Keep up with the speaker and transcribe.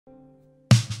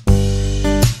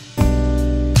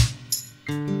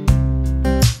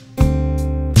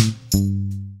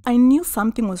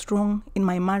something was wrong in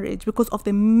my marriage because of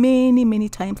the many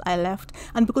times I left,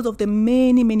 and because of the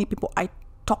many people I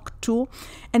talked to,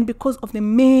 and because of the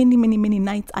many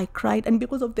nights I cried, and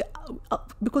because of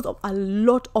a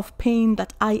lot of pain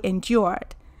that I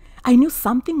endured. I knew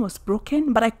something was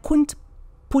broken, but I couldn't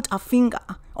put a finger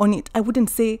on it. I would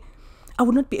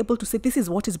not be able to say this is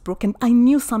what is broken. I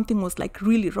knew something was like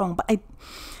really wrong, but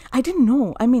I didn't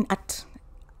know. I mean,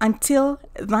 until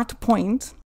that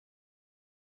point.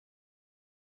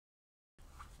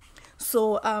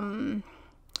 So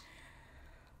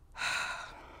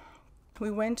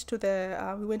we went to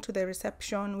the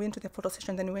reception, we went to the photo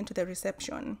session, then we went to the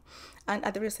reception. And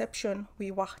at the reception,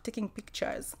 we were taking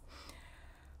pictures.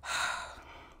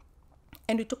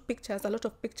 And we took pictures, a lot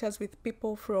of pictures with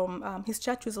people from his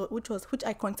church, which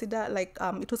I consider like,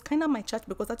 it was kind of my church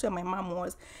because that's where my mom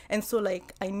was. And so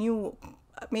like I knew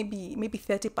maybe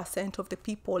 30% of the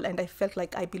people, and I felt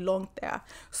like I belonged there.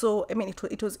 So I mean,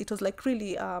 it was like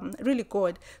really really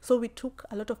good. So we took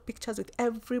a lot of pictures with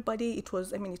everybody. It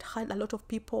had a lot of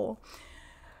people,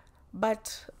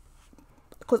 but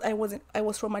because I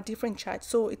was from a different church,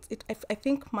 so I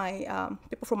think my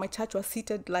people from my church were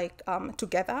seated like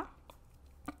together.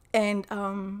 And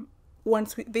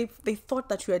once they thought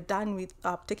that we were done with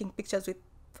taking pictures with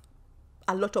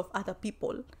a lot of other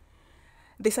people,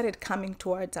 they started coming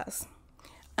towards us.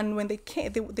 And when they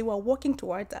came, they were walking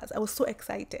towards us. I was so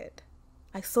excited.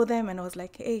 I saw them and I was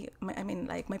like, hey,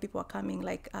 my people are coming,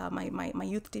 like my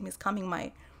youth team is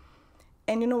coming.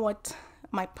 And you know what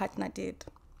my partner did?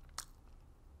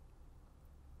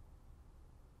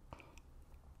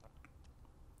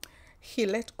 He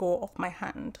let go of my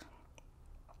hand.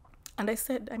 And I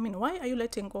said, why are you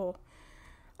letting go?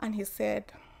 And he said,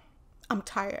 I'm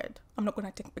tired. I'm not going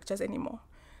to take pictures anymore.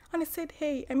 And I said,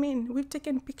 hey, we've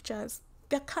taken pictures.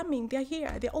 They're coming. They're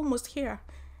here. They're almost here.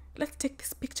 Let's take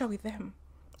this picture with them.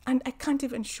 And I can't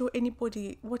even show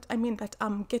anybody that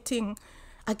I'm getting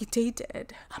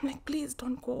agitated. I'm like, please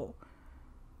don't go.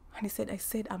 And I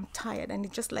said, I'm tired. And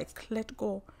he just like let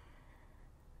go.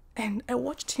 And I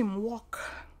watched him walk.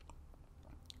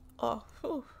 Oh,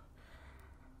 whew.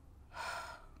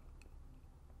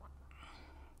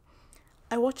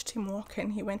 I watched him walk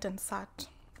and he went and sat.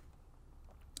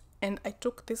 And I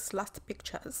took these last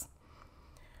pictures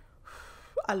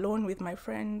alone with my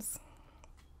friends.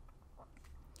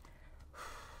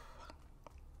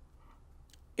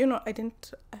 I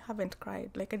haven't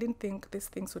cried. Like, I didn't think these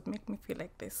things would make me feel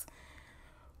like this.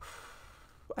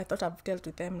 I thought I've dealt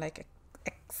with them like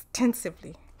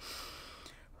extensively.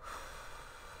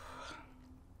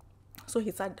 So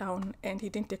he sat down and he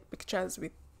didn't take pictures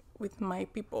with my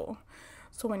people.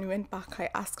 So when we went back, I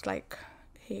asked like,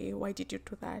 hey, why did you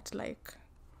do that? Like,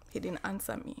 he didn't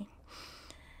answer me.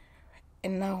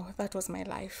 And now that was my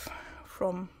life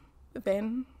from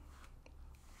then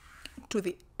to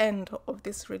the end of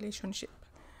this relationship.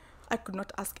 I could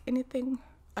not ask anything.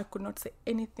 I could not say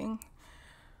anything.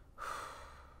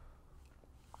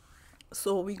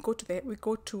 So we go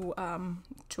to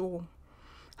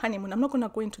honeymoon. I'm not gonna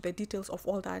go into the details of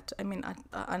all that.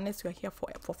 Unless we are here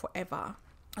for forever.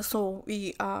 So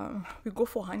we go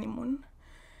for honeymoon,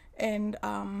 and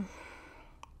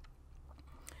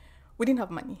we didn't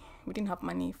have money. We didn't have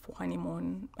money for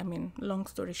honeymoon. Long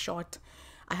story short,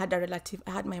 I had a relative.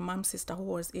 I had my mom's sister who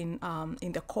was in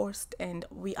the coast, and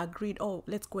we agreed, oh,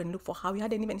 let's go and look for her.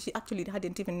 She actually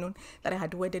hadn't even known that I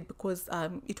had wedded, because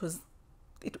it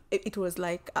was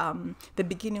like the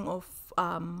beginning of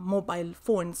mobile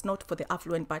phones, not for the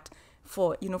affluent, but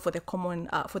for the common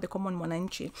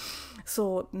mwananchi.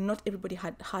 So not everybody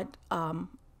had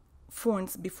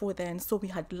phones before then, so we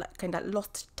had kind of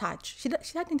lost touch. She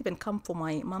hadn't even come for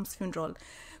my mom's funeral.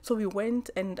 So we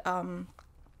went and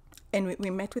we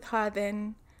met with her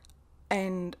then,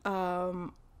 and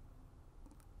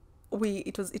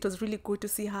it was really good to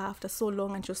see her after so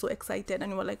long, and she was so excited,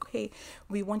 and we were like, hey,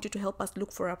 we want you to help us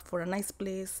look for a nice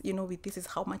place, this is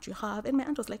how much you have. And my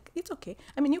aunt was like, it's okay,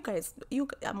 you guys,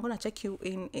 I'm gonna check you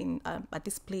in at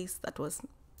this place that was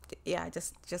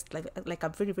just like a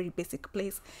very, very basic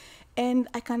place, and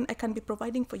I can be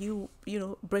providing for you,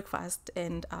 breakfast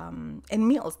and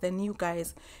meals, then you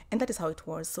guys. And that is how it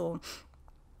was. So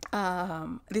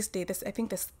this day, I think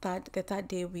the third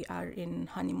day we are in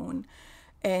honeymoon.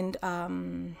 And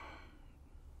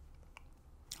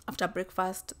after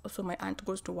breakfast, so my aunt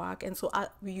goes to work, and so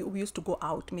we used to go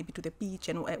out, maybe to the beach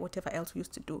and whatever else we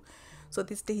used to do. So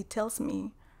this day he tells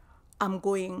me, I'm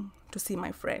going to see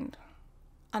my friend.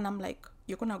 And I'm like,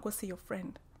 you're gonna go see your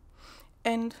friend?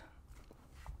 And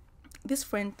this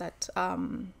friend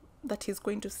that he's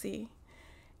going to see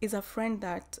is a friend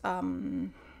that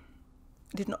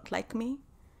did not like me,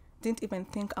 didn't even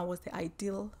think I was the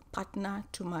ideal partner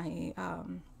to my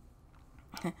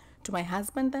to my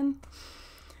husband. Then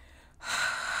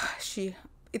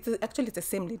it's the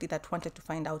same lady that wanted to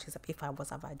find out if I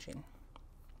was a virgin.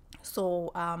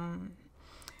 So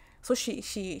so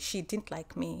she didn't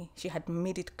like me. She had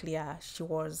made it clear she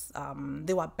was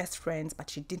they were best friends, but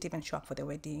she didn't even show up for the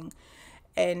wedding.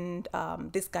 And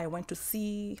this guy went to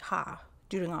see her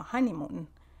during our honeymoon.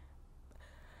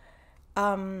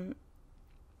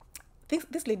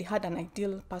 This lady had an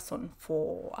ideal person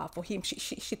for him.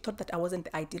 She thought that I wasn't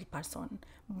the ideal person,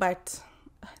 but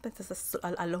that is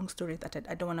a long story that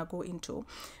I don't want to go into.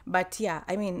 But yeah,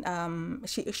 I mean,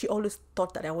 she always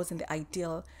thought that I wasn't the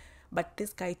ideal, but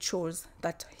this guy chose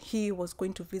that he was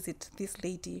going to visit this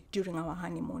lady during our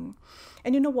honeymoon.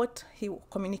 And you know what he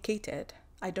communicated?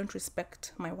 I don't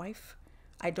respect my wife.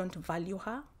 I don't value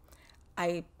her.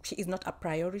 She is not a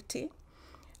priority.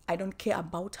 I don't care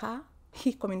about her.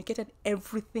 He communicated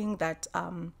everything that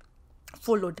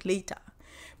followed later,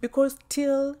 because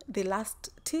till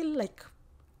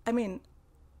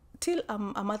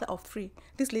a mother of three,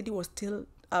 this lady was still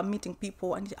meeting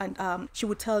people, and she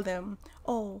would tell them,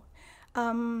 oh,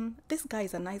 this guy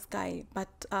is a nice guy,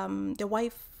 but the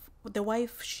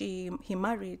wife he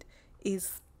married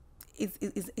is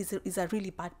a really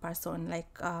bad person.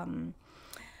 Like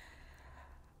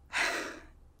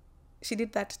she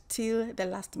did that till the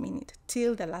last minute.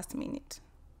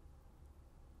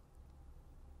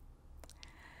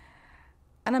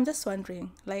 And I'm just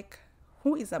wondering, like,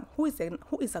 who is a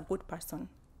good person,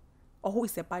 or who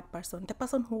is a bad person? The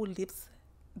person who leaves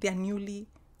their newly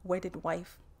wedded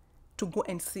wife to go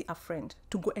and see a friend,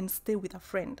 to go and stay with a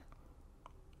friend,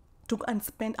 to go and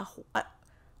spend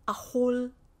a whole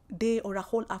day or a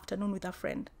whole afternoon with a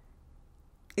friend.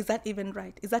 Is that even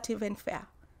right? Is that even fair?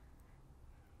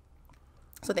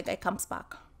 So the guy comes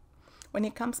back. When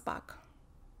he comes back,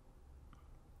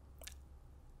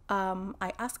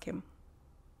 I ask him,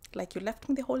 like, you left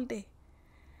me the whole day.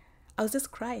 I was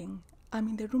just crying. I'm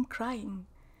in the room crying.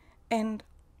 And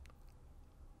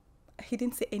he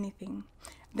didn't say anything.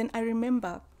 Then I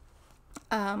remember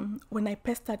when I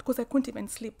pestered, because I couldn't even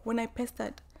sleep. When I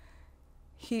pestered,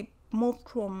 he moved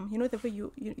from, you know the way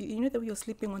you're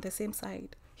sleeping on the same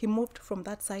side. He moved from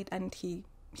that side, and he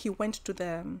went to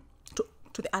the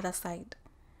other side.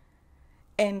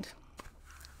 And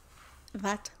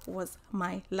that was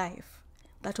my life.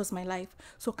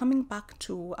 So coming back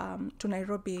to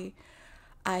Nairobi,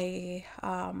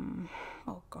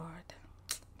 oh God,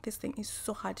 this thing is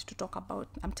so hard to talk about.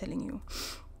 I'm telling you,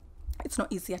 it's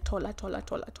not easy at all.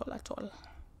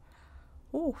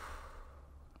 Oh,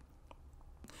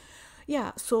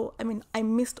 yeah. So I mean, I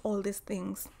missed all these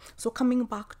things. So coming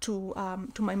back to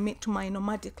my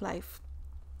nomadic life.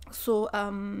 So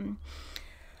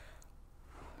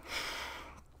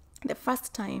the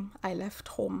first time I left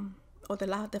home, or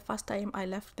the first time I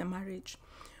left the marriage,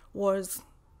 was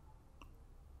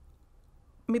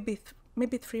maybe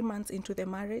 3 months into the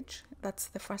marriage. That's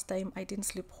the first time I didn't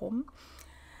sleep home,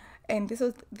 and this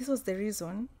was the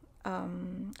reason.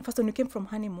 First, when we came from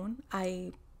honeymoon,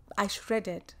 I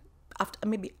shredded, after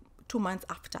maybe 2 months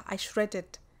after, I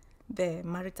shredded the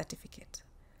marriage certificate,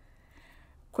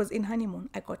 because in honeymoon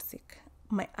I got sick.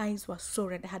 My eyes were so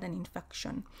red. I had an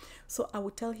infection. So I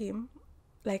would tell him,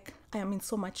 like, I am in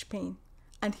so much pain,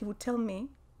 and he would tell me,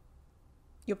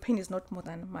 your pain is not more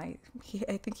than I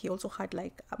think he also had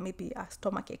like maybe a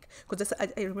stomachache, because I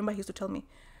remember he used to tell me,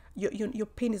 your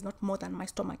pain is not more than my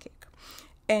stomachache.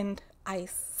 And I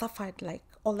suffered like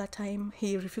all the time.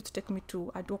 He refused to take me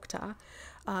to a doctor.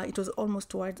 It was almost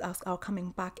towards our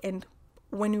coming back. And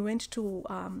when we went to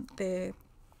the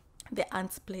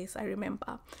aunt's place, I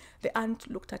remember the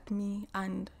aunt looked at me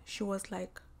and she was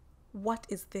like, what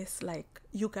is this? Like,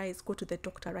 you guys go to the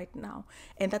doctor right now.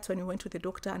 And that's when we went to the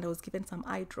doctor, and I was given some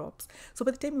eye drops. So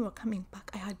by the time we were coming back,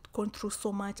 I had gone through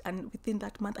so much, and within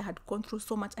that month I had gone through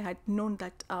so much. I had known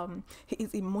that he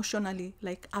is emotionally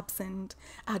like absent.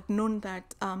 I had known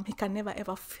that he can never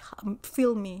ever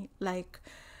feel me. Like,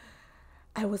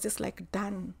 I was just like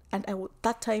done. And by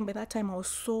that time I was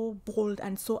so bold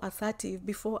and so assertive.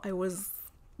 Before I was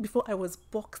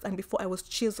boxed, and before I was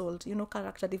chiseled,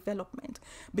 character development.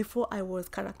 Before I was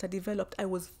character developed, I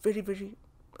was very, very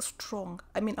strong.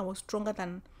 I mean, I was stronger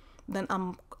than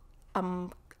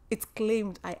it's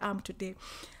claimed I am today.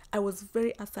 I was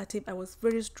very assertive. I was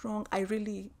very strong. I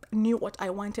really knew what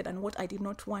I wanted and what I did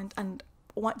not want. And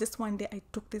just one day I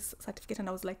took this certificate and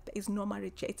I was like, there is no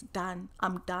marriage here. It's done.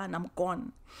 I'm done. I'm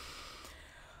gone.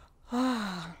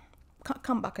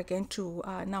 Come back again to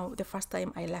now the first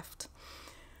time I left.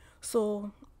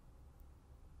 So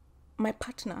my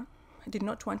partner did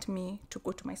not want me to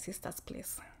go to my sister's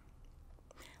place.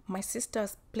 My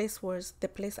sister's place was the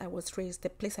place I was raised, the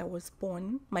place I was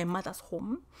born, my mother's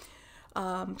home.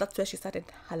 That's where she started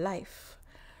her life.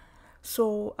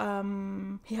 So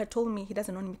he had told me he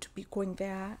doesn't want me to be going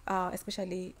there,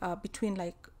 especially between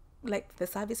like the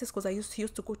services, because he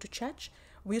used to go to church.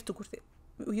 We used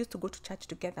to go to church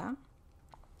together.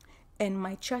 And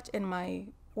my church and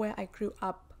where I grew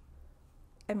up,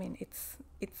 I mean, it's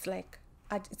like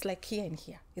here and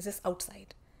here. It's just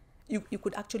outside. You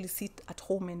could actually sit at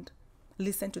home and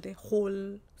listen to the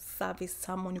whole service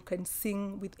sermon. You can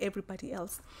sing with everybody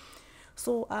else.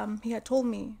 So he had told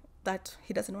me that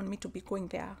he doesn't want me to be going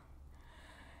there.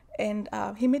 And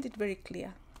he made it very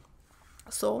clear.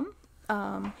 So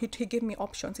he gave me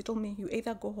options. He told me, you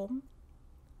either go home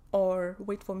or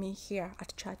wait for me here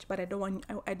at church, but I don't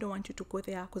want you to go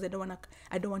there because I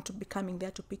don't want to be coming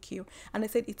there to pick you. And I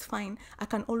said, it's fine. I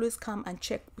can always come and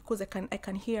check, because I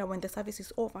can hear when the service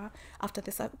is over after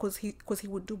the service, because he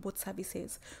would do both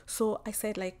services. So I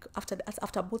said, like,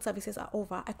 after both services are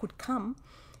over, I could come,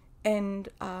 and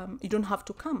you don't have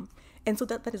to come. And so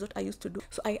that is what I used to do.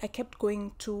 So I kept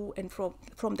going to and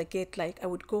from the gate. Like, I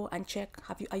would go and check,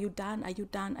 are you done? Are you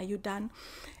done?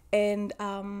 And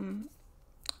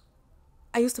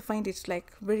I used to find it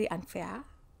like very unfair.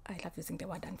 I love using the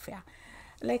word unfair.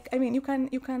 Like, I mean, you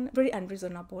can very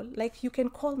unreasonable. Like, you can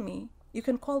call me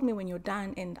when you're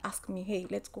done and ask me, hey,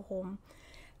 let's go home.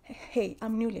 Hey,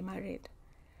 I'm newly married.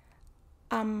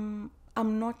 I'm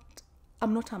not a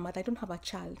mother. I don't have a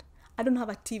child. I don't have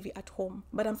a TV at home,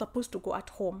 but I'm supposed to go at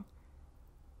home.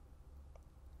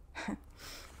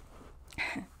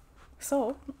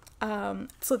 So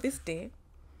this day,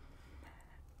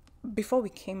 before we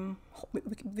came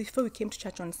to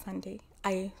church on Sunday,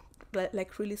 I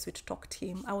like really sweet talked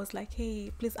him. I was like,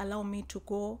 hey, please allow me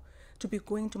to be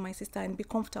going to my sister and be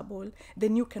comfortable.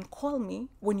 Then you can call me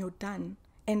when you're done.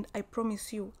 And I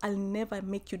promise you, I'll never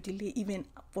make you delay even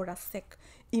for a sec.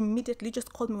 Immediately,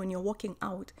 just call me when you're walking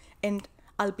out and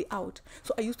I'll be out.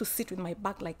 So I used to sit with my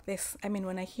bag like this. I mean,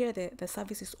 when I hear the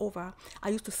service is over, I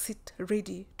used to sit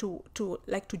ready to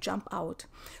jump out.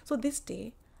 So this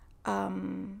day,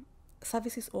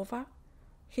 service is over.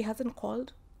 He hasn't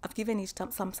called. I've given it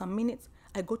some minutes.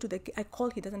 I go to the gate. I call.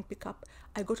 He doesn't pick up.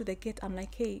 I go to the gate. I'm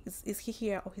like, hey, is he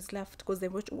here or he's left? Because the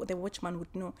watchman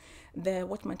would know. The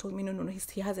watchman told me, no,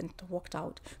 he hasn't walked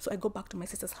out. So I go back to my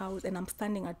sister's house and I'm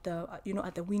standing at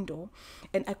the window,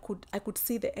 and I could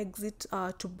see the exit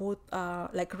to both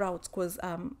like routes, because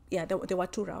there were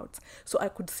two routes. So I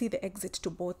could see the exit to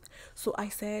both. So I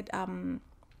said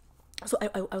so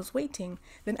I was waiting.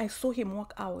 Then I saw him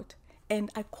walk out, and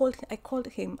I called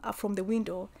him from the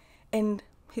window, and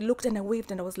he looked and I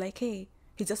waved and I was like, hey.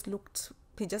 He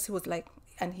was like,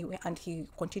 and he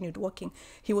continued walking.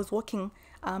 He was walking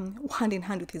hand in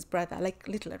hand with his brother, like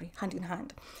literally hand in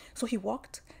hand. So he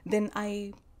walked. Then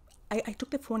I took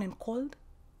the phone and called,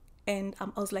 and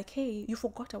I was like, hey, you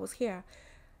forgot I was here.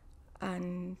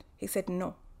 And he said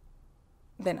no.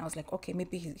 Then I was like, okay,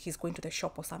 maybe he's going to the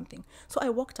shop or something. So I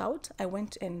walked out. I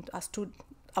went and I stood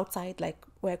outside, like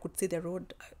where I could see the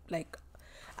road. Like,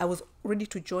 I was ready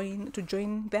to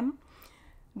join them.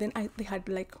 Then they had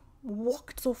like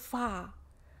walked so far.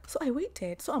 So I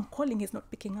waited. So I'm calling, he's not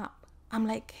picking up. I'm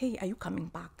like, hey, are you coming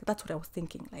back? That's what I was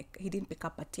thinking. Like, he didn't pick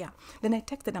up, but yeah. Then I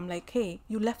texted, I'm like, hey,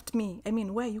 you left me. I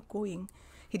mean, where are you going?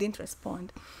 He didn't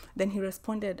respond. Then he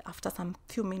responded after some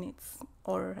few minutes,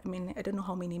 or I mean, I don't know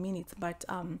how many minutes, but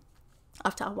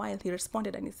after a while he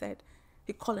responded and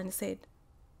he called and he said,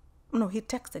 no, he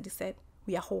texted, he said,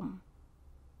 we are home.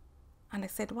 And I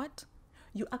said, what?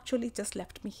 You actually just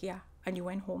left me here and you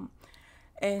went home.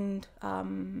 And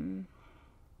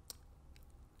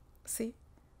see,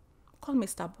 call me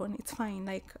stubborn. It's fine.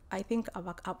 Like, I think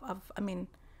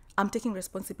I'm taking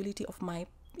responsibility of my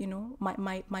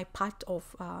part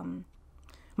of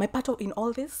in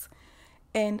all this,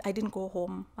 and I didn't go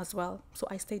home as well. So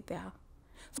I stayed there.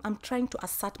 So I'm trying to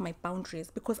assert my boundaries,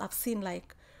 because I've seen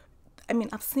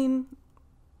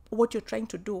what you're trying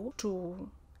to do to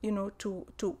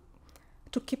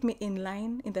keep me in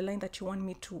the line that you want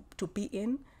me to be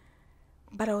in.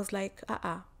 But I was like,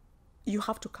 you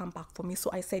have to come back for me. So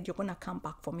I said, you're going to come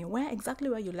back for me. Exactly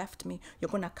where you left me, you're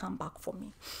going to come back for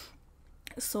me.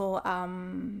 So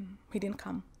he didn't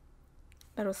come.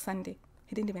 That was Sunday.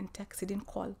 He didn't even text. He didn't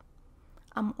call.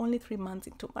 I'm only 3 months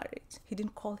into marriage. He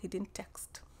didn't call. He didn't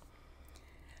text.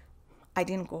 I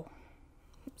didn't go.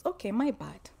 Okay, my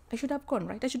bad. I should have gone,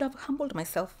 right? I should have humbled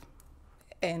myself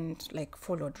and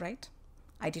followed, right?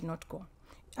 I did not go.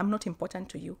 I'm not important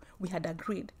to you. We had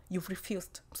agreed. You've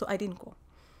refused. So I didn't go.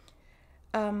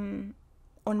 On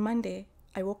Monday,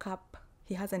 I woke up.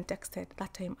 He hasn't texted.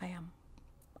 That time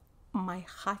my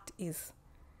heart is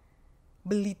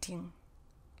bleeding,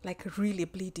 like really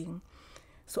bleeding.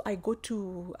 So I go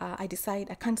to, I decide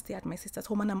I can't stay at my sister's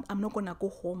home, and I'm not gonna go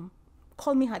home.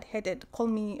 Call me hard-headed, call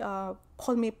me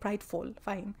prideful,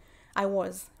 fine. I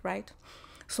was, right?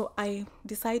 So I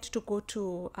decide to go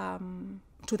to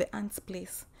the aunt's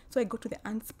place. So I go to the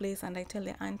aunt's place and I tell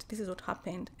the aunt, this is what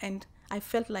happened. And I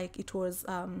felt like it was,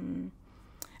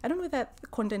 I don't know whether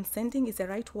condescending is the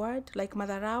right word, like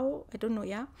madharau, I don't know,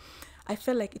 yeah. I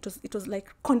felt like it was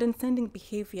like condescending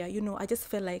behavior, you know. I just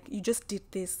felt like you just did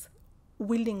this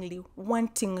willingly,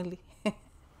 wantingly.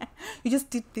 You just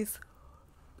did this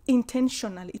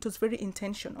intentionally. It was very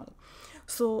intentional.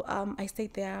 So I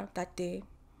stayed there that day.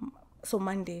 So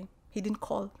Monday, he didn't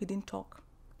call, he didn't talk.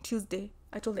 Tuesday,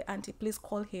 I told the auntie, please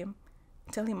call him,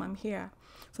 tell him I'm here.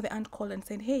 So the aunt called and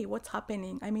said, hey, what's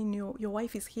happening? I mean, your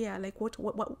wife is here. Like,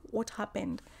 what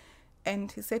happened?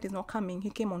 And he said he's not coming. He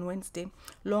came on Wednesday.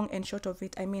 Long and short of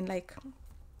it, I mean, like,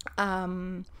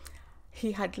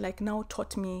 he had like now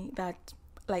taught me that,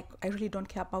 like, I really don't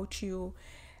care about you.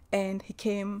 And he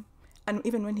came, and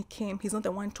even when he came, he's not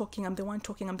the one talking. I'm the one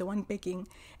talking. I'm the one begging.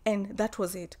 And that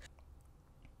was it.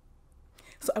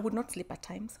 So I would not sleep at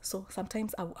times. So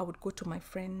sometimes I would go to my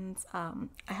friends. I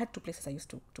had 2 places I used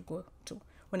to go to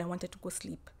when I wanted to go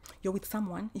sleep. You're with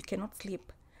someone, you cannot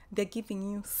sleep. They're giving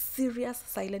you serious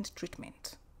silent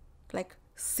treatment. Like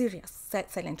serious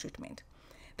silent treatment.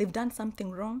 They've done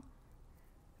something wrong.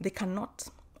 They cannot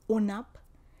own up.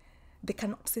 They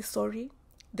cannot say sorry.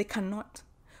 They cannot.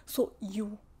 So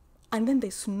and then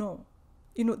there's no.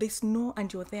 You know, there's no,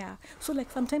 and you're there. So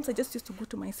like sometimes I just used to go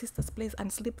to my sister's place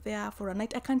and sleep there for a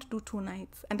night. I can't do 2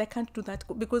 nights, and I can't do that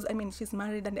because I mean she's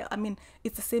married, and I mean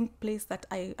it's the same place that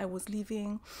I was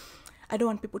living. I don't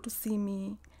want people to see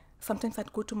me. Sometimes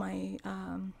I'd go to my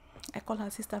I call her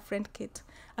sister friend Kate.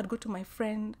 I'd go to my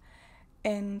friend,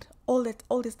 and all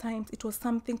these times it was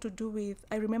something to do with.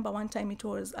 I remember one time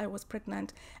I was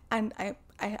pregnant, and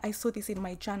I saw this in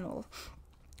my journal,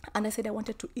 and I said I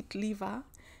wanted to eat liver.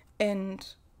 And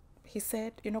he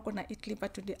said, you're not going to eat liver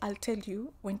today. I'll tell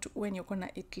you when you're going to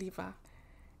eat liver.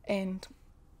 And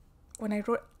when I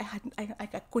wrote, I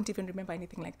couldn't even remember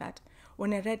anything like that.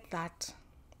 When I read that,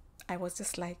 I was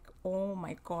just like, oh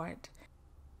my God.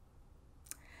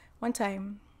 One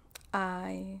time,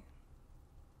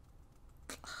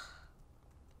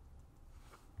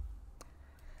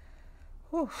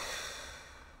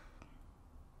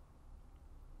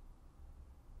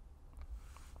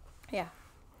 yeah.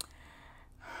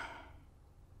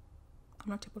 I'm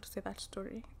not able to say that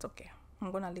story. It's okay. I'm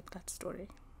going to leave that story.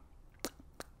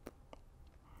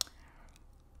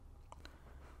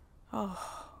 Oh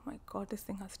my God, this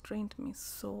thing has drained me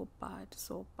so bad,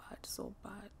 so bad, so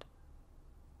bad.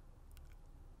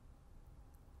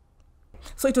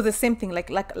 So it was the same thing, like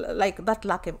that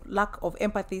lack of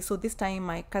empathy. So this time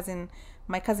my cousin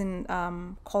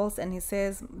calls and he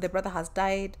says the brother has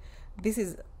died. This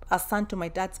is a son to my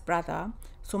dad's brother.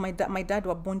 So my dad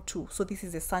were born 2. So this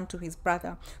is a son to his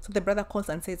brother. So the brother calls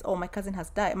and says, oh, my cousin has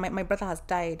died. My brother has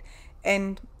died.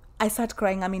 And I start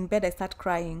crying. I'm in bed. I start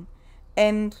crying.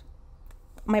 And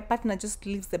my partner just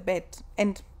leaves the bed.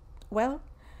 And, well,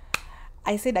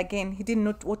 I said again, he didn't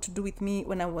know what to do with me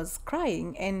when I was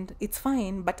crying. And it's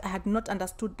fine. But I had not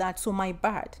understood that. So my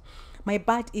bad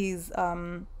is...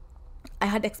 I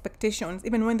had expectations,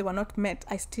 even when they were not met.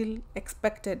 I still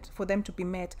expected for them to be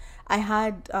met. I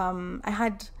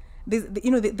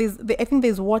think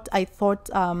there's what I thought.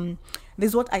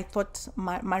 There's what I thought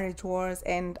marriage was,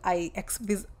 and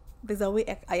there's a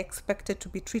way I expected to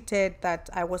be treated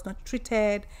that I was not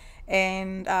treated,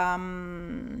 and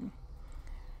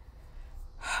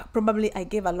probably I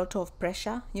gave a lot of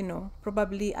pressure. You know,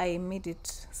 probably I made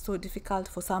it so difficult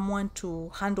for someone to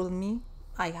handle me.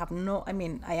 I am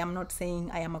not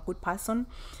saying I am a good person,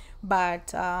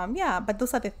 but but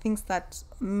those are the things that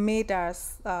made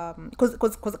us, because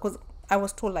I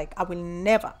was told, like, I will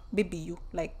never baby you,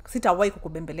 like, sitawahi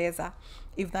kukubembeleza.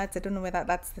 If that's, I don't know whether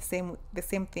that's the same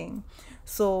thing.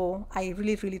 So I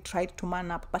really, really tried to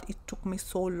man up, but it took me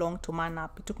so long to man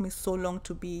up. It took me so long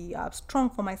to be strong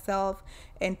for myself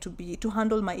and to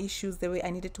handle my issues the way I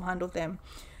needed to handle them.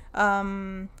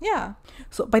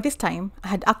 So by this time I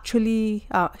had actually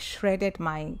shredded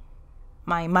my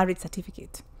marriage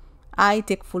certificate. I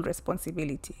take full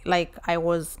responsibility. Like, I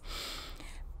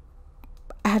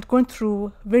had gone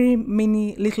through very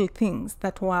many little things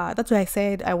that's why I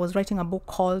said I was writing a book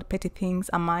called Petty Things.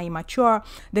 Am I Mature?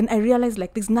 Then I realized,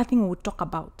 like, there's nothing we would talk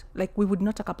about. Like, we would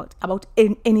not talk about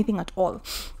anything at all.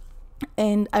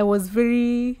 And I was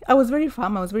very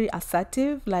firm. I was very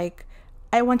assertive. Like,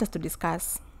 I want us to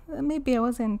discuss. Maybe I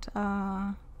wasn't.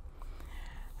 I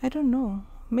don't know.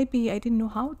 Maybe I didn't know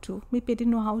how to. Maybe I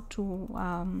didn't know how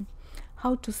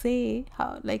to say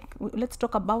how, like, let's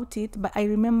talk about it. But I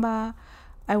remember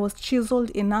I was chiseled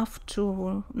enough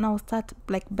to now start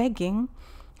like begging.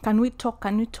 Can we talk?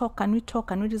 Can we talk? Can we talk?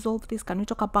 Can we resolve this? Can we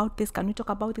talk about this? Can we talk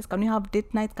about this? Can we have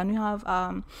date nights? Can we have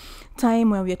time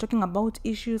where we are talking about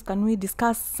issues? Can we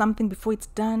discuss something before it's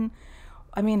done?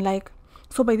 I mean, like,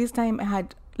 so by this time I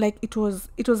had, like, it was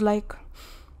like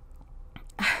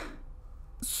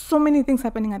so many things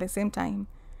happening at the same time.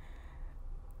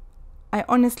 I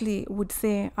honestly would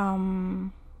say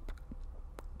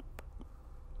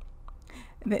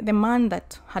the man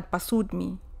that had pursued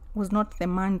me was not the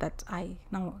man that I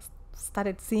now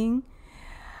started seeing.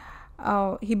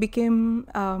 He became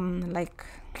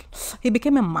he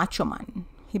became a macho man.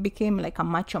 He became like a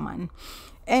macho man.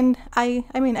 And I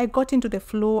mean, I got into the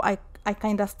flow. I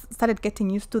kind of started getting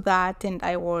used to that, and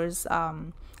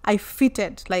I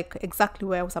fitted like exactly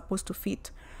where I was supposed to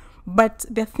fit. But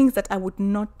there are things that I would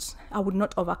not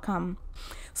overcome.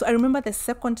 So I remember the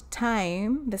second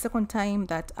time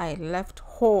that I left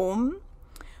home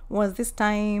was this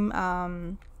time.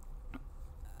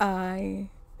 I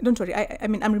don't worry. I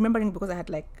mean, I'm remembering because I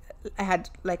had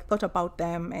thought about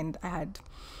them, and I had,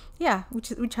 yeah,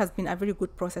 which has been a very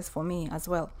good process for me as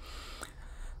well.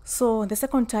 So the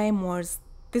second time was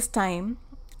this time.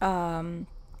 I'm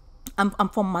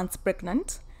 4 months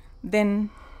pregnant. Then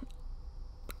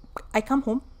I come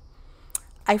home.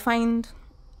 I find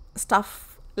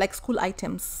stuff like school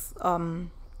items for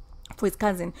his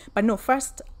cousin. But no,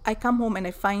 first I come home and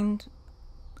I find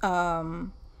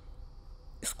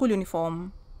school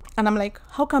uniform. And I'm like,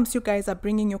 how comes you guys are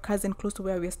bringing your cousin close to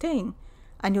where we're staying?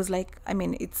 And he was like, I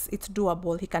mean, it's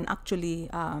doable. He can actually,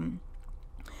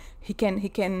 he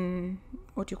can,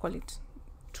 what do you call it?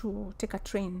 To take a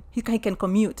train. He can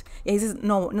commute. Yeah, he says,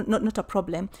 no, not a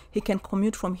problem. He can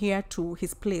commute from here to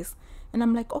his place. And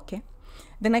I'm like, okay.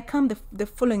 Then I come the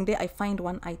following day, I find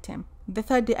one item. The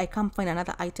third day, I come find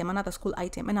another item, another school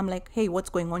item. And I'm like, hey, what's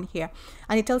going on here?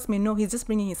 And he tells me, no, he's just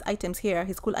bringing his items here,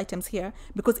 his school items here,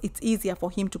 because it's easier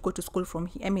for him to go to school from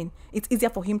here. I mean, it's easier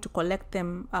for him to collect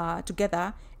them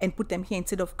together and put them here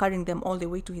instead of carrying them all the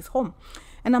way to his home.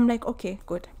 And I'm like, okay,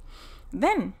 good.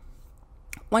 Then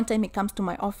one time he comes to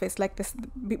my office, like this,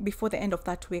 before the end of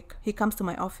that week, he comes to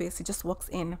my office, he just walks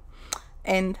in,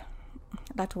 and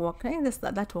that walk that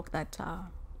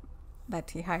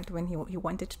he had when he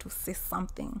wanted to say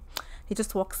something, he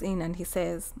just walks in and he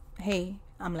says, hey.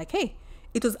 I'm like, hey.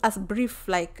 It was as brief,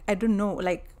 like, I don't know,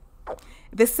 like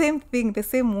the same thing, the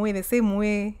same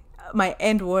way my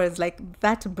end was, like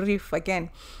that brief again.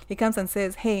 He comes and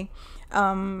says, hey,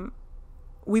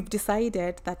 we've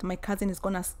decided that my cousin is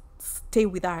gonna stay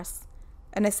with us.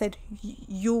 And I said,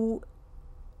 you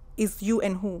is you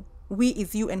and who? We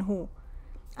is you and who?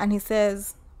 And he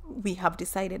says, we have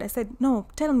decided. I said, no,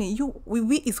 tell me,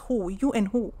 we is who? You and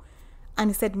who? And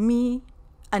he said, me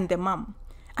and the mom.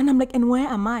 And I'm like, and where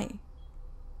am I?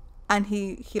 And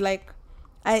he like,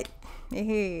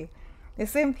 the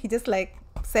same, he just like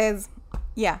says,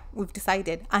 yeah, we've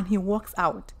decided. And he walks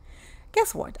out.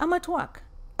 Guess what? I'm at work.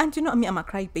 And you know me, I'm a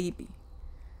cry baby.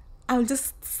 I'll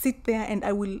just sit there and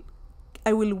I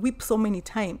will weep so many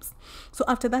times. So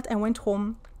after that, I went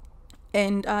home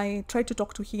and I tried to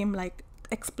talk to him, like,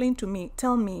 explain to me,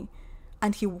 tell me.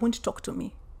 And he won't talk to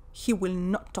me. He will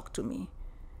not talk to me.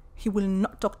 He will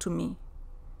not talk to me.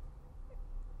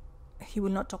 He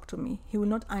will not talk to me. He will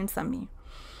not answer me.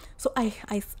 So I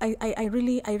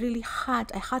really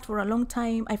had for a long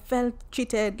time. I felt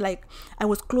cheated, like I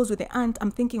was close with the aunt. I'm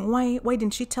thinking, why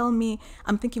didn't she tell me?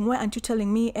 I'm thinking, why aren't you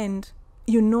telling me? And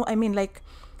I mean, like,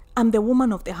 I'm the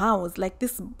woman of the house. Like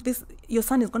this your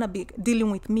son is gonna be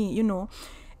dealing with me,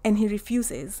 And he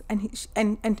refuses,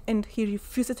 and he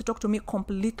refuses to talk to me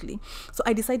completely. So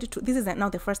I decided to. This is now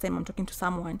the first time I'm talking to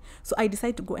someone. So I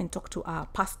decided to go and talk to a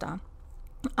pastor,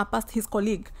 his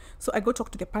colleague. So I go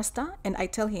talk to the pastor and I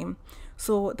tell him.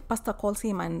 So the pastor calls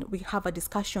him and we have a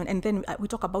discussion, and then we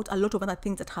talk about a lot of other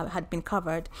things that had been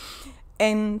covered.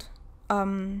 And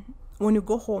when you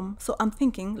go home, so I'm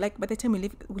thinking, like, by the time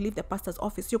we leave the pastor's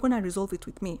office, you're gonna resolve it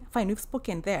with me. Fine, we've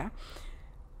spoken there.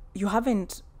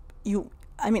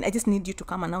 I just need you to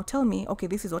come and now tell me, okay,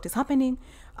 this is what is happening.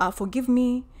 Forgive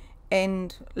me.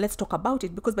 And let's talk about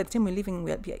it, because by the time we're leaving,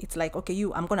 it's like, okay,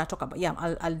 I'm going to talk about,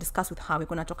 I'll discuss with her. We're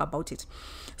going to talk about it.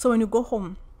 So when you go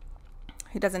home,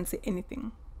 he doesn't say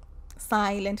anything.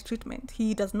 Silent treatment.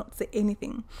 He does not say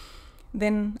anything.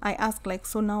 Then I ask, like,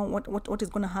 so now what is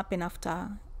going to happen after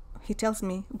he tells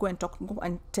me, go and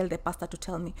tell the pastor to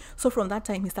tell me. So from that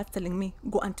time, he starts telling me,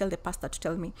 go and tell the pastor to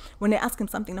tell me. When I ask him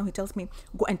something now, he tells me,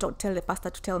 go and tell the pastor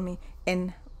to tell me.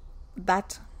 And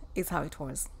that is how it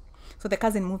was. So the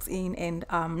cousin moves in, and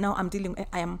now I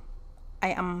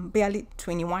am barely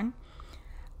 21.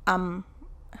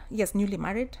 Yes, newly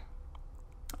married.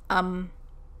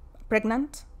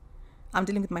 Pregnant. I'm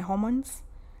dealing with my hormones.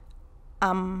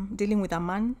 I'm dealing with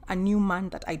a new man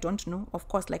that I don't know. Of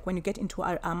course, like when you get into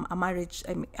a marriage,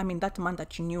 I mean that man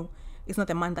that you knew is not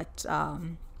the man that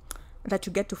that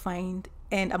you get to find.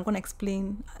 And I'm gonna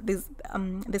explain this.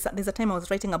 There's a time I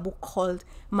was writing a book called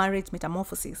Marriage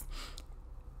Metamorphosis.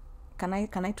 Can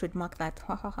I trademark that?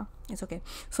 It's okay.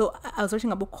 So I was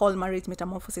writing a book called Marriage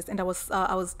Metamorphosis, and I was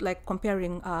like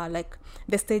comparing like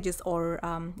the stages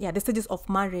the stages of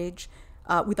marriage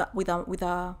with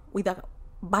a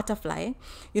butterfly.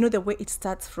 You know, the way it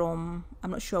starts from, I'm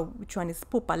not sure which one is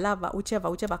pupa, larva,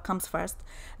 whichever comes first.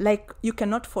 Like you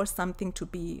cannot force something to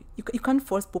be, you can't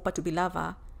force pupa to be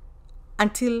larva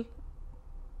until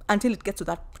it gets to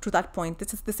that point.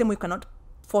 This is the same way you cannot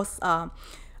force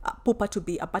pupa to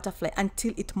be a butterfly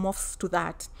until it morphs to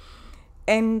that.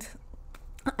 And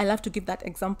I love to give that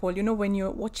example. You know, when you're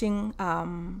watching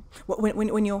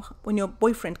when your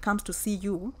boyfriend comes to see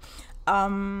you,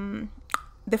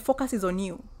 the focus is on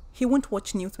you. He won't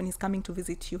watch news when he's coming to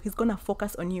visit you. He's gonna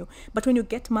focus on you. But when you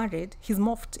get married, he's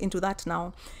morphed into that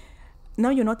now.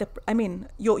 Now you're not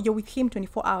you're with him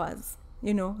 24 hours,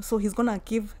 you know, so he's gonna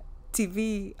give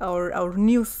TV or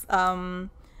news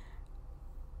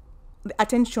the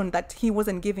attention that he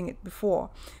wasn't giving it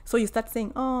before. So you start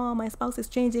saying, oh, my spouse is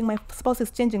changing,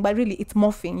 but really it's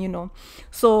morphing, you know.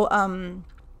 So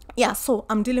so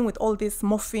I'm dealing with all this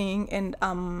morphing, and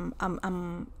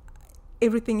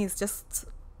everything is just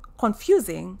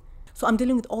confusing. So I'm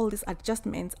dealing with all these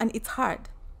adjustments, and it's hard.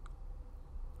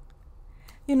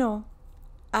 You know,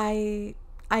 I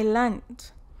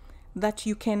learned that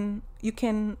you can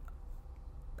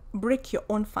break your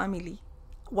own family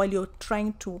while you're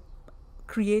trying to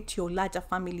create your larger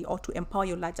family or to empower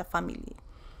your larger family.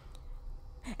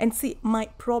 And see, my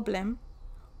problem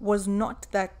was not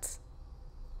that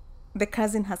the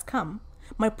cousin has come.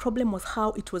 My problem was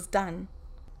how it was done.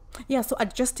 Yeah, so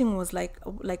adjusting was like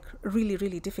really,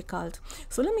 really difficult.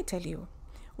 So let me tell you,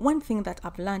 one thing that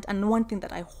I've learned, and one thing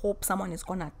that I hope someone is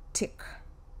gonna take.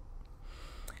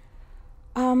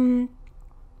 Do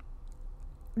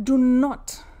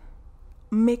not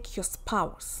make your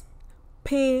spouse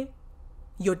pay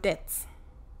your debts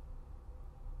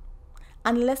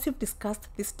unless you've discussed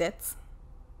these debts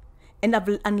and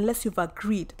unless you've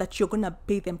agreed that you're gonna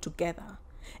pay them together.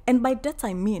 And by debts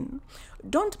I mean,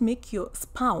 don't make your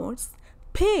spouse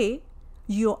pay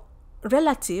your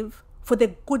relative for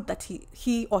the good that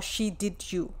he or she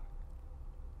did you.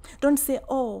 Don't say,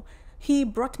 oh, he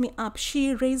brought me up,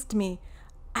 she raised me,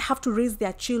 I have to raise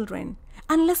their children,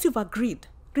 unless you've agreed.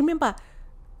 Remember,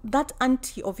 that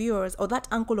auntie of yours or that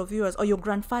uncle of yours or your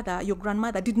grandfather, your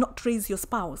grandmother did not raise your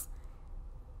spouse.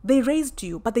 They raised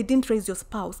you, but they didn't raise your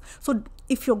spouse. So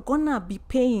if you're gonna be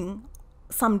paying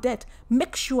some debt,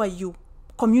 make sure you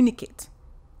communicate.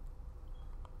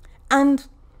 And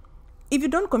if you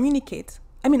don't communicate,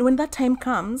 I mean, when that time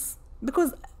comes,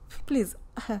 because please,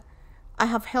 I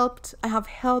have helped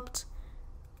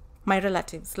my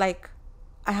relatives. Like,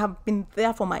 I have been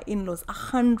there for my in-laws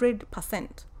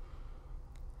 100%.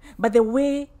 But the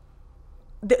way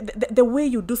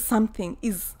you do something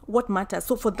is what matters.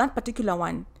 So for that particular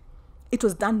one, it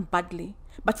was done badly.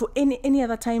 But for any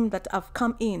other time that I've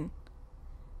come in,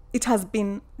 it has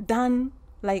been done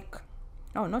like,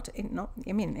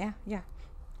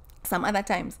 some other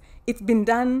times it's been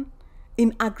done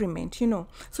in agreement, you know.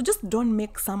 So just don't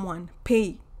make someone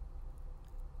pay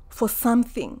for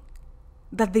something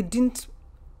that they didn't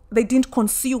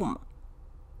consume.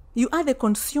 You are the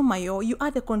consumer, you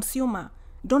are the consumer.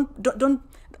 Don't,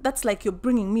 that's like you're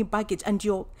bringing me baggage, and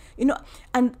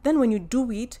and then when you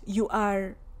do it, you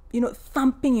are,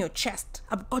 thumping your chest.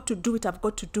 I've got to do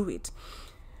it.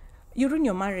 You ruin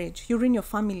your marriage, you ruin your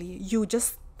family, you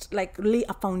just like lay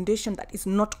a foundation that is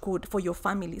not good for your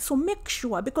family. So make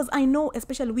sure, because I know,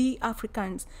 especially we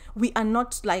Africans, we are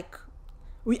not like,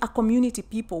 we are community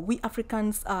people. We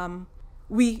Africans,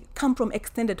 we come from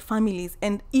extended families,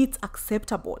 and it's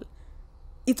acceptable.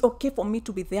 It's okay for me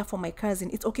to be there for my cousin.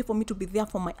 It's okay for me to be there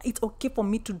it's okay for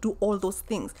me to do all those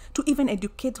things, to even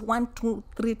educate 1, 2,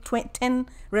 3, 20, 10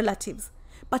 relatives.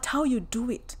 But how you do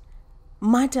it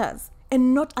matters,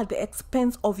 and not at the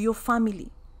expense of your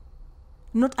family.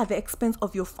 Not at the expense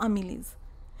of your families.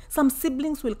 Some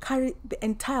siblings will carry the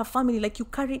entire family, like you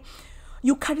carry,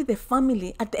 You carry the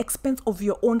family at the expense of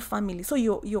your own family. So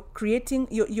you're creating,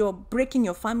 you're breaking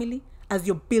your family as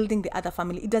you're building the other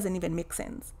family. It doesn't even make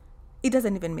sense. It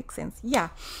doesn't even make sense. Yeah.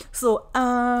 So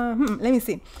let me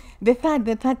see. The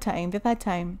third time.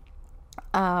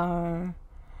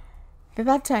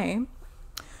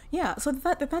 Yeah, so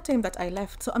the third time that I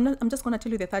left, so I'm just gonna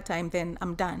tell you the third time, then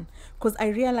I'm done. Because I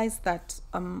realized that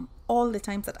all the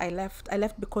times that I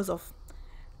left because of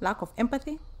lack of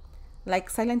empathy,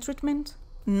 like silent treatment,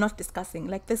 not discussing,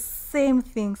 like the same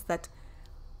things that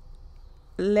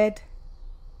led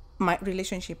my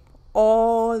relationship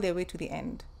all the way to the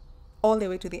end. All the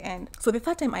way to the end. So the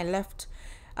third time I left,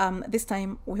 this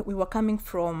time we were coming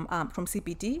from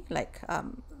CBD, like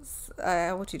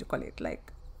what do you call it,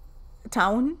 like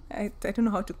town. I don't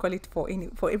know how to call it for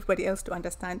everybody else to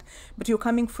understand, but you're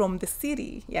coming from the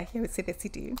city. Yeah, here we say the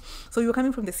city. So you're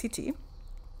coming from the city,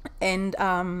 and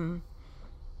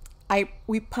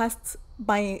we passed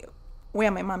by where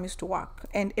my mom used to work,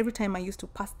 and every time I used to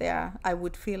pass there, I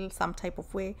would feel some type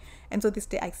of way. And so this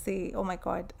day I say, oh my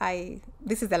God,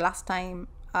 this is the last time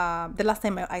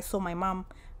I saw my mom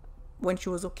when she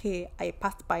was okay. I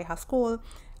passed by her school.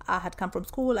 I had come from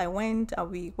school. I went.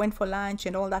 We went for lunch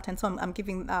and all that. And so I'm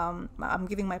giving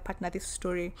my partner this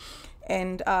story,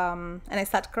 and I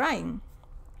start crying,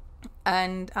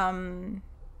 and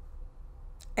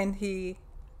he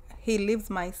leaves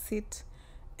my seat,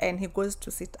 and he goes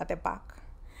to sit at the back.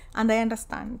 And I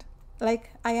understand.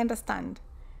 Like, I understand.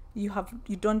 You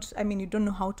don't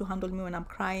know how to handle me when I'm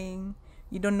crying.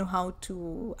 You don't know how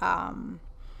to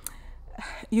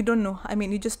you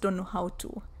just don't know how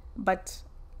to. But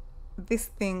these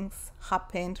things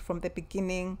happened from the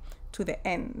beginning to the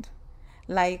end.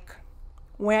 Like,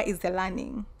 where is the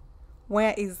learning?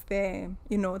 Where is the,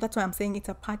 that's why I'm saying it's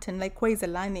a pattern. Like, where is the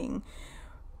learning?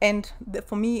 And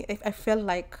for me, I felt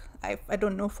like, I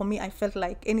don't know, for me, I felt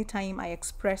like anytime I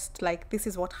expressed, like, this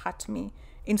is what hurt me,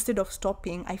 instead of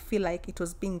stopping, I feel like it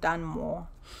was being done more.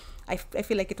 I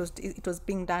feel like it was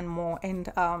being done more.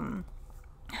 And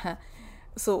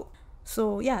so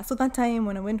that time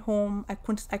when I went home, I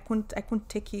couldn't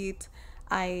take it.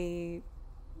 I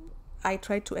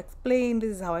tried to explain,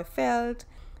 this is how I felt.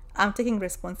 I'm taking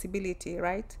responsibility,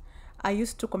 right? I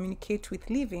used to communicate with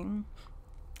leaving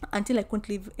until I couldn't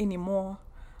live anymore.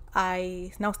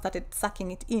 I now started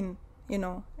sucking it in,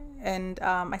 and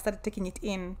I started taking it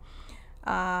in.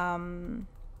 And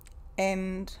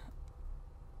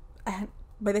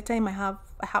by the time I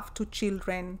have 2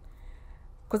 children,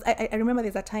 because I remember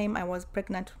there's a time I was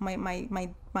pregnant.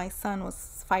 My son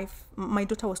was 5, my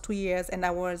daughter was 2 years, and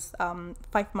I was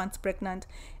 5 months pregnant.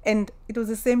 And it was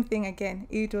the same thing again.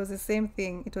 It was the same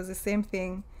thing. It was just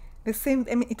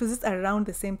around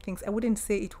the same things. I wouldn't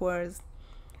say it was,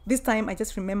 this time I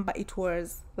just remember it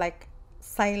was like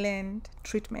silent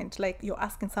treatment. Like, you're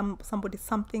asking somebody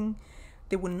something,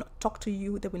 they will not talk to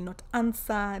you, they will not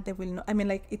answer, they will not,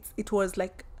 it was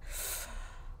like,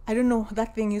 I don't know,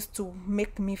 that thing used to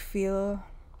make me feel.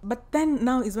 But then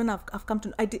now is when I've come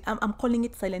to, I'm calling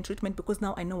it silent treatment because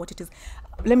now I know what it is.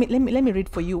 Let me read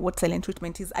for you what silent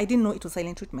treatment is. I didn't know it was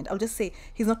silent treatment. I'll just say,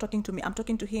 he's not talking to me, I'm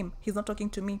talking to him. He's not talking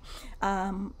to me.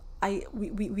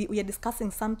 We are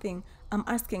discussing something. I'm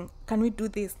asking, can we do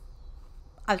this?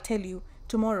 I'll tell you.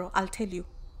 Tomorrow, I'll tell you.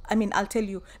 I'll tell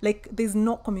you. Like, there's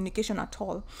no communication at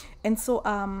all. And so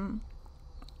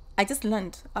I just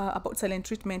learned about silent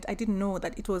treatment. I didn't know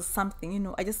that it was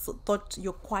something, I just thought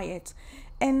you're quiet.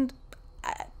 And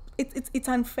it's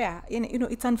unfair.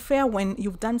 It's unfair when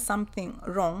you've done something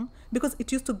wrong, because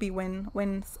it used to be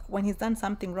when he's done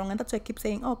something wrong. And that's why I keep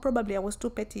saying, oh, probably I was too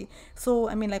petty. So,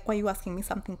 like, why are you asking me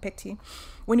something petty?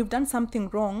 When you've done something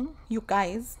wrong, you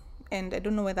guys, and I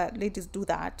don't know whether ladies do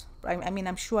that.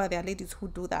 I'm sure there are ladies who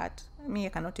do that. Me, I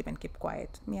cannot even keep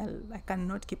quiet. I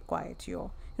cannot keep quiet.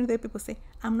 The people say,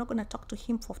 I'm not going to talk to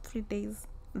him for 3 days.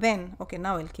 Then, okay,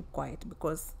 now I'll keep quiet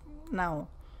because now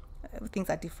things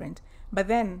are different. But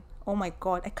then, oh my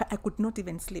God, I could not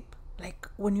even sleep. Like,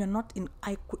 when you're not in,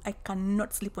 I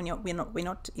cannot sleep when we're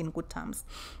not in good terms.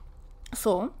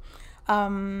 So,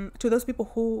 to those people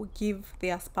who give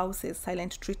their spouses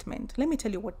silent treatment, let me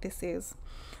tell you what this is.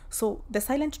 So the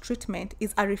silent treatment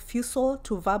is a refusal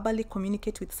to verbally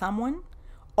communicate with someone,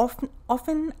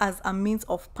 often as a means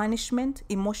of punishment,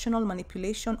 emotional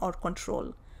manipulation, or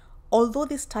control. Although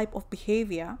this type of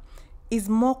behavior is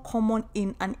more common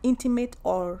in an intimate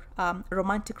or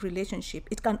romantic relationship,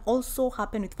 it can also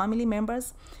happen with family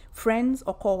members, friends,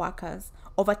 or co-workers.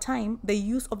 Over time, the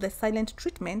use of the silent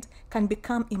treatment can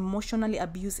become emotionally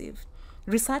abusive.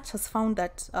 Research has found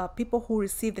that people who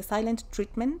receive the silent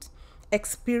treatment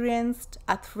experienced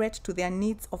a threat to their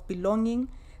needs of belonging,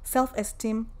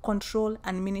 self-esteem, control,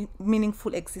 and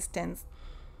meaningful existence.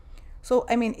 So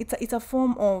I mean, it's a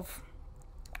form of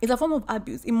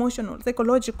abuse, emotional,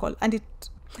 psychological, and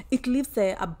it leaves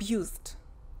the abused.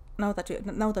 Now that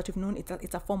you've known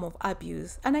it's a form of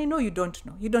abuse, and I know you don't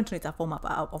know it's a form of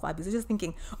abuse. You're just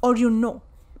thinking, or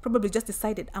probably just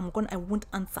decided I won't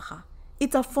answer her.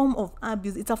 It's a form of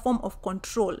abuse. It's a form of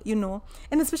control,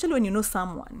 and especially when you know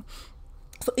someone.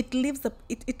 So it leaves the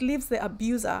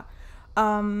abuser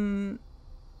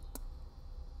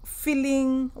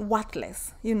feeling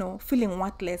worthless,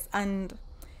 and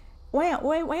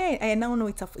why I now know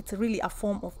it's really a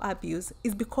form of abuse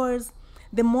is because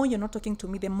the more you're not talking to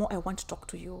me, the more I want to talk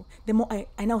to you. The more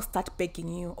I now start begging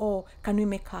you, oh, can we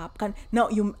make up?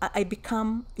 You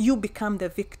become the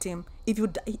victim. If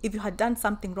you had done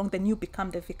something wrong, then you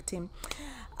become the victim.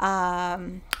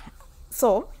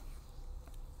 So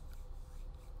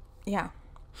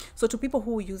to people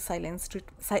who use silent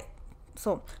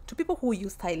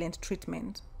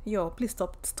treatment, please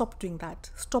stop doing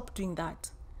that. Stop doing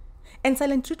that. And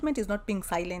silent treatment is not being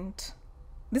silent.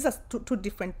 These are two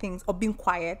different things. Or being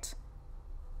quiet.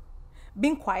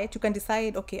 Being quiet, you can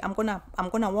decide, okay, I'm gonna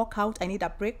walk out, I need a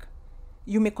break.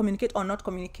 You may communicate or not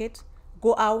communicate.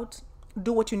 Go out,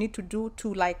 do what you need to do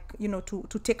to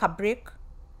to take a break.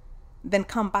 Then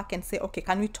come back and say, okay,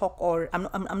 can we talk? Or I'm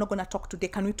not gonna talk today.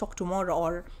 Can we talk tomorrow?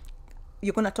 Or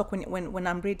you're gonna talk when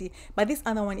I'm ready. But this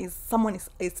other one is someone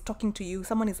is talking to you,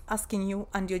 someone is asking you,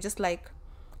 and you're just like,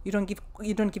 you don't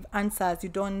give answers,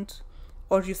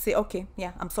 or you say, okay,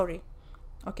 yeah, I'm sorry.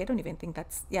 Okay, I don't even think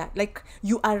that's, like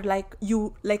you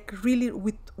really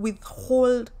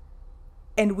withhold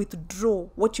and withdraw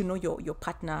what your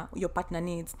partner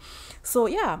needs.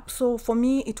 So for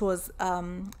me it was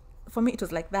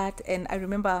like that. And I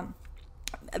remember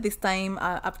at this time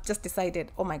I've just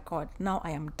decided, oh my God, now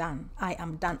I am done.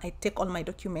 I take all my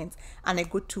documents and I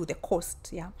go to the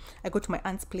coast. I go to my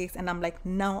aunt's place and I'm like,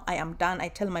 now I am done. I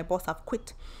tell my boss I've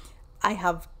quit. I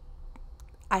have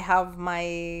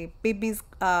my baby's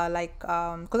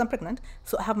because I'm pregnant,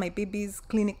 so I have my baby's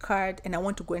clinic card and I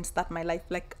want to go and start my life.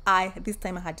 This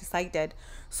time I had decided.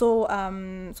 So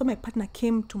my partner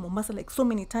came to Mombasa like so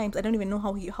many times. I don't even know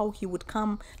how he would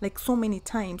come, like so many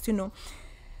times,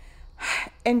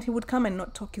 and he would come and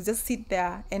not talk. He'd just sit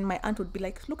there, and my aunt would be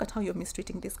like, look at how you're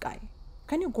mistreating this guy.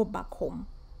 Can you go back home?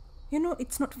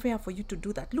 It's not fair for you to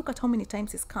do that. Look at how many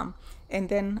times he's come. And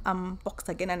then I'm boxed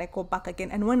again and I go back again.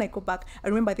 And when I go back, I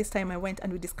remember this time I went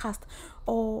and we discussed,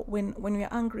 when we're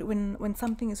angry, when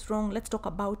something is wrong, let's talk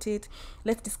about it.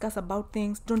 Let's discuss about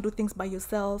things. Don't do things by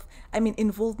yourself.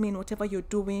 Involve me in whatever you're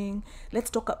doing. Let's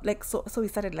talk so we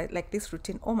started like this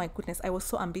routine. Oh my goodness, I was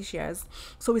so ambitious.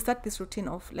 So we started this routine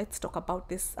of let's talk about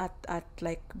this at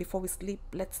before we sleep.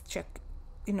 Let's check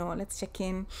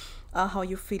in. How are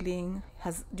you feeling?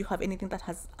 Do you have anything that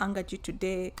has angered you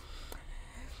today?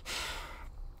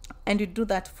 And you do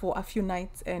that for a few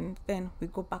nights, and then we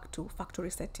go back to factory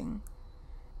setting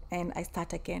and I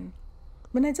start again.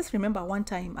 When I just remember one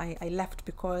time I left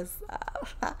because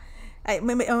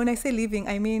when I say leaving,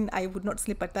 I mean I would not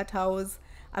sleep at that house.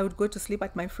 I would go to sleep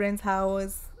at my friend's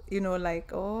house,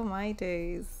 oh my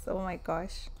days, oh my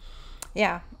gosh.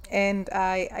 And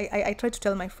I try to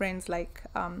tell my friends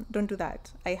don't do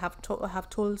that. I have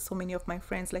told so many of my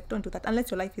friends don't do that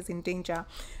unless your life is in danger.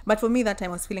 But for me that time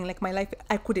I was feeling like my life,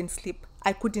 I couldn't sleep.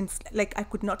 I could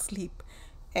not sleep.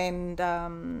 And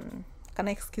can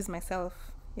I excuse myself?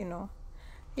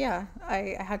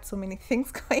 I had so many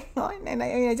things going on, and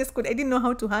I didn't know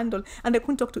how to handle, and I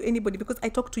couldn't talk to anybody because I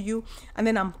talk to you and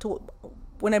then I'm told,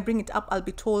 when I bring it up, I'll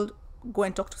be told go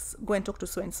and talk to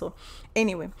so and so.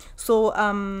 Anyway, so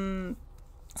I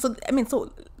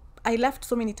left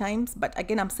so many times, but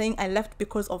again I'm saying I left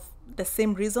because of the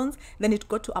same reasons. Then it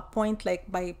got to a point by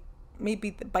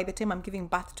the time I'm giving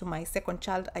birth to my second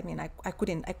child, I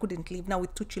couldn't leave. Now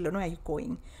with 2 children, where are you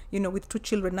going? With 2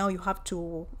 children now you have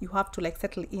to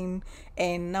settle in,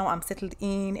 and now I'm settled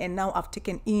in, and now I'm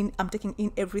taking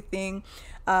in everything.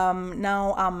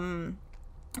 Now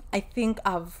I think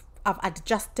I've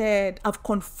adjusted, I've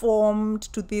conformed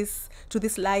to this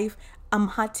life. I'm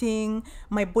hurting,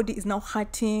 my body is now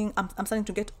hurting. I'm starting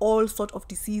to get all sort of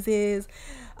diseases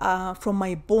from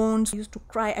my bones. I used to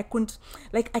cry. I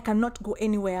cannot go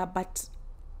anywhere, but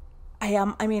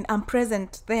I'm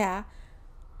present there.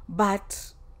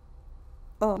 But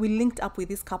we linked up with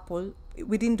this couple.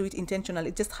 We didn't do it intentionally,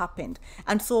 it just happened.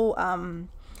 And so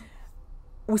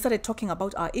we started talking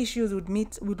about our issues. We'd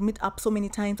meet up so many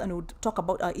times and we would talk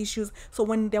about our issues. So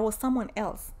when there was someone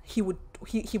else, he would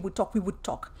talk, we would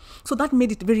talk. So that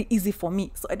made it very easy for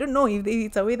me. So I don't know if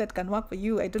it's a way that can work for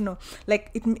you. I don't know.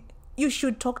 you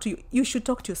should talk to your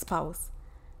spouse.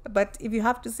 But if you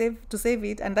have to save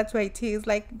it, and that's where it is,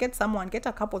 like, get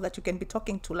a couple that you can be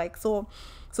talking to, like,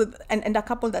 and a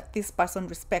couple that this person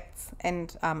respects,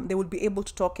 and they will be able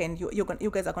to talk, and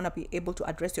you guys are gonna be able to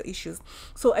address your issues.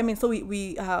 So I mean, so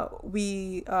we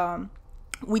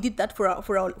did that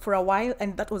for a while,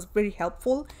 and that was very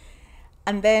helpful.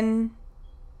 And then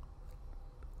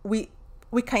we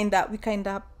kind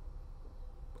of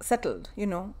settled, you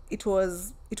know. It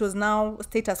was now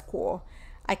status quo.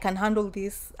 I can handle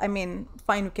this. I mean,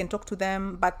 fine, we can talk to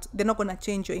them, but they're not gonna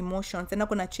change your emotions. They're not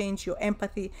gonna change your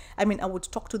empathy. I mean, I would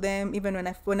talk to them even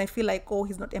when I feel like, oh,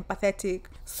 he's not empathetic.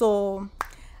 So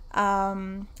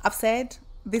I've said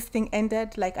this thing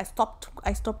ended. Like, I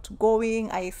stopped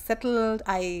going. I settled.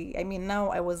 I mean, now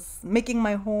I was making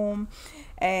my home,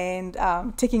 and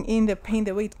taking in the pain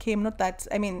the way it came. Not that,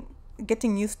 I mean,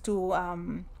 getting used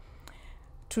to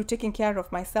taking care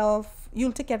of myself.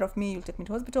 You'll take care of me, you'll take me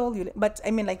to hospital, but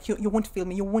I mean, like, you won't feel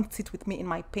me, you won't sit with me in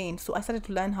my pain. So I started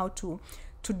to learn how to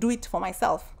do it for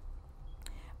myself.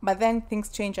 But then things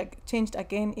changed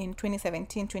again in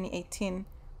 2017, 2018,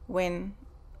 when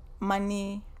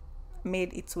money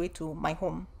made its way to my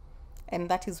home. And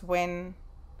that is when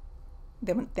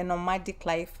the nomadic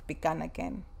life began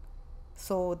again.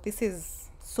 So this is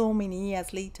so many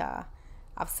years later.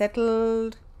 I've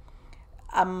settled.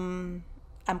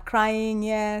 I'm crying,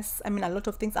 yes. I mean, a lot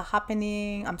of things are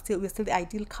happening. We're still the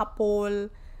ideal couple.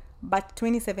 But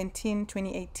 2017,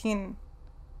 2018,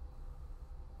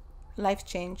 life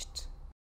changed.